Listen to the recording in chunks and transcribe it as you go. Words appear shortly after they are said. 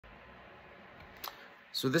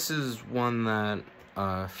So this is one that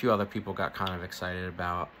a few other people got kind of excited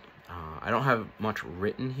about. I don't have much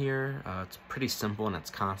written here. It's pretty simple in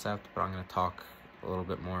its concept, but I'm going to talk a little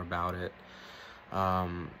bit more about it.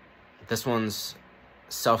 This one's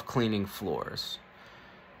self-cleaning floors.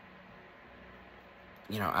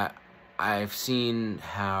 You know, I've seen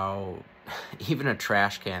how even a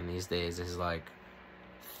trash can these days is like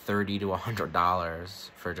 $30 to $100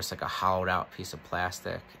 for just like a hollowed out piece of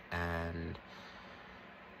plastic, and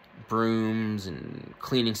brooms and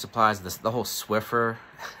cleaning supplies. The whole Swiffer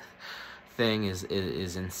thing is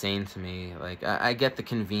insane to me. Like, I get the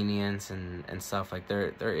convenience and stuff, like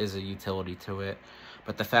there is a utility to it,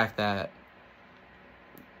 but the fact that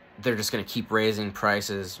they're just going to keep raising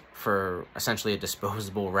prices for essentially a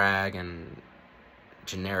disposable rag and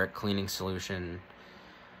generic cleaning solution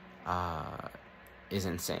is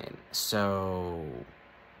insane. So,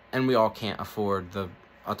 and we all can't afford the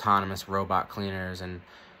autonomous robot cleaners, and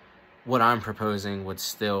what I'm proposing would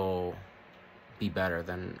still be better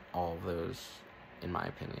than all of those, in my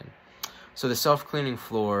opinion. So the self-cleaning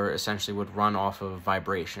floor essentially would run off of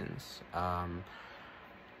vibrations.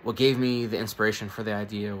 What gave me the inspiration for the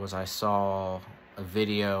idea was I saw a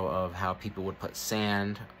video of how people would put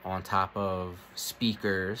sand on top of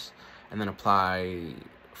speakers and then apply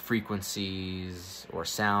frequencies or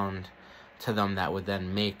sound to them that would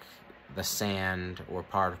then make the sand or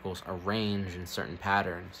particles arrange in certain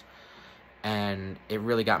patterns. And it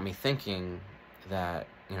really got me thinking that,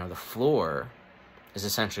 you know, the floor is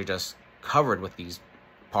essentially just covered with these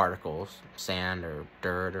particles, sand or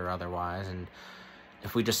dirt or otherwise, and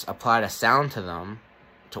if we just applied a sound to them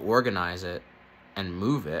to organize it and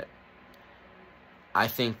move it, I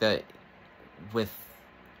think that with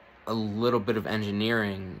a little bit of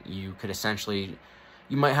engineering, you could essentially,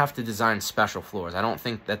 you might have to design special floors. I don't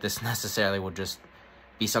think that this necessarily would just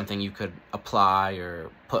be something you could apply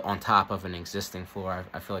or put on top of an existing floor.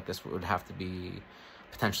 I feel like this would have to be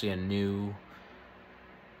potentially a new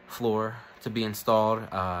floor to be installed,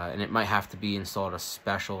 and it might have to be installed a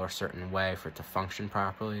special or certain way for it to function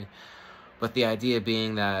properly. But the idea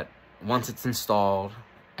being that once it's installed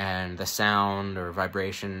and the sound or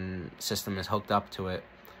vibration system is hooked up to it,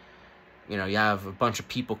 you know, you have a bunch of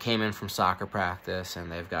people came in from soccer practice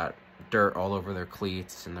and they've got dirt all over their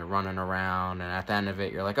cleats and they're running around, and at the end of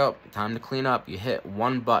it you're like, oh, time to clean up. You hit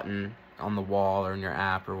one button on the wall or in your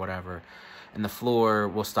app or whatever, and the floor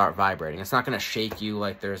will start vibrating. It's not going to shake you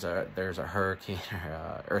like there's a hurricane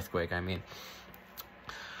or earthquake, I mean.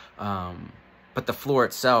 But the floor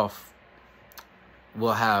itself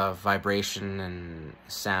will have vibration and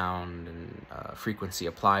sound and frequency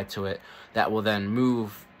applied to it that will then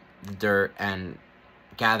move the dirt and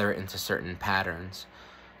gather it into certain patterns.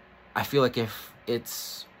 I feel like if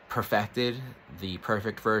it's perfected, the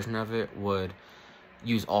perfect version of it would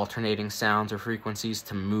use alternating sounds or frequencies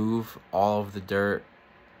to move all of the dirt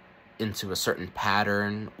into a certain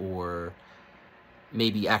pattern, or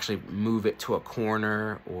maybe actually move it to a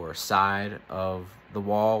corner or side of the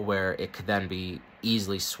wall where it could then be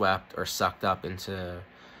easily swept or sucked up into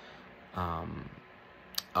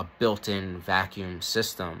a built-in vacuum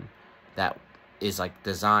system that is like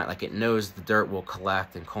designed, like it knows the dirt will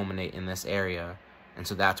collect and culminate in this area, and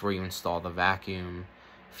so that's where you install the vacuum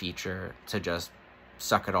feature to just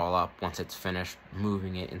suck it all up once it's finished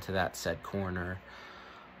moving it into that said corner.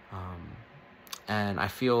 And I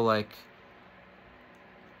feel like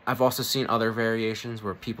I've also seen other variations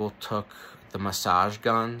where people took the massage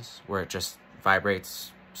guns where it just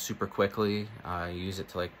vibrates super quickly. You use it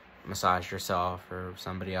to like massage yourself or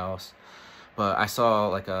somebody else. But I saw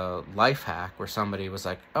like a life hack where somebody was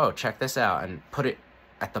like, oh, check this out, and put it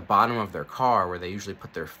at the bottom of their car where they usually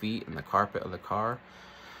put their feet in the carpet of the car,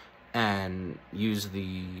 and use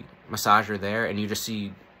the massager there, and you just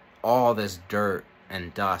see all this dirt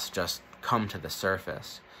and dust just come to the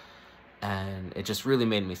surface. And it just really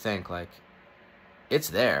made me think, like, it's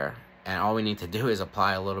there, and all we need to do is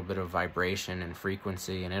apply a little bit of vibration and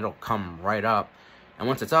frequency, and it'll come right up. And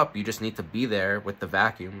once it's up, you just need to be there with the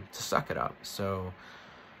vacuum to suck it up. So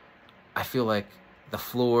I feel like the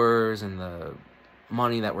floors and the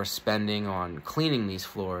money that we're spending on cleaning these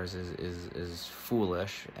floors is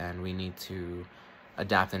foolish, and we need to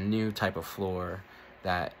adapt a new type of floor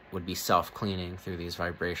that would be self-cleaning through these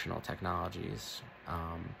vibrational technologies.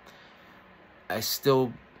 I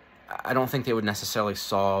don't think they would necessarily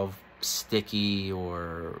solve sticky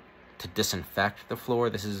or to disinfect the floor.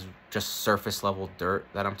 This is just surface level dirt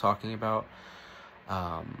that I'm talking about.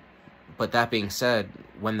 But that being said,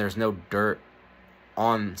 when there's no dirt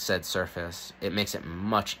on said surface, it makes it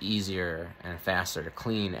much easier and faster to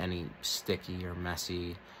clean any sticky or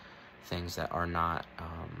messy things that are not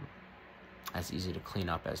as easy to clean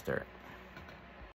up as dirt.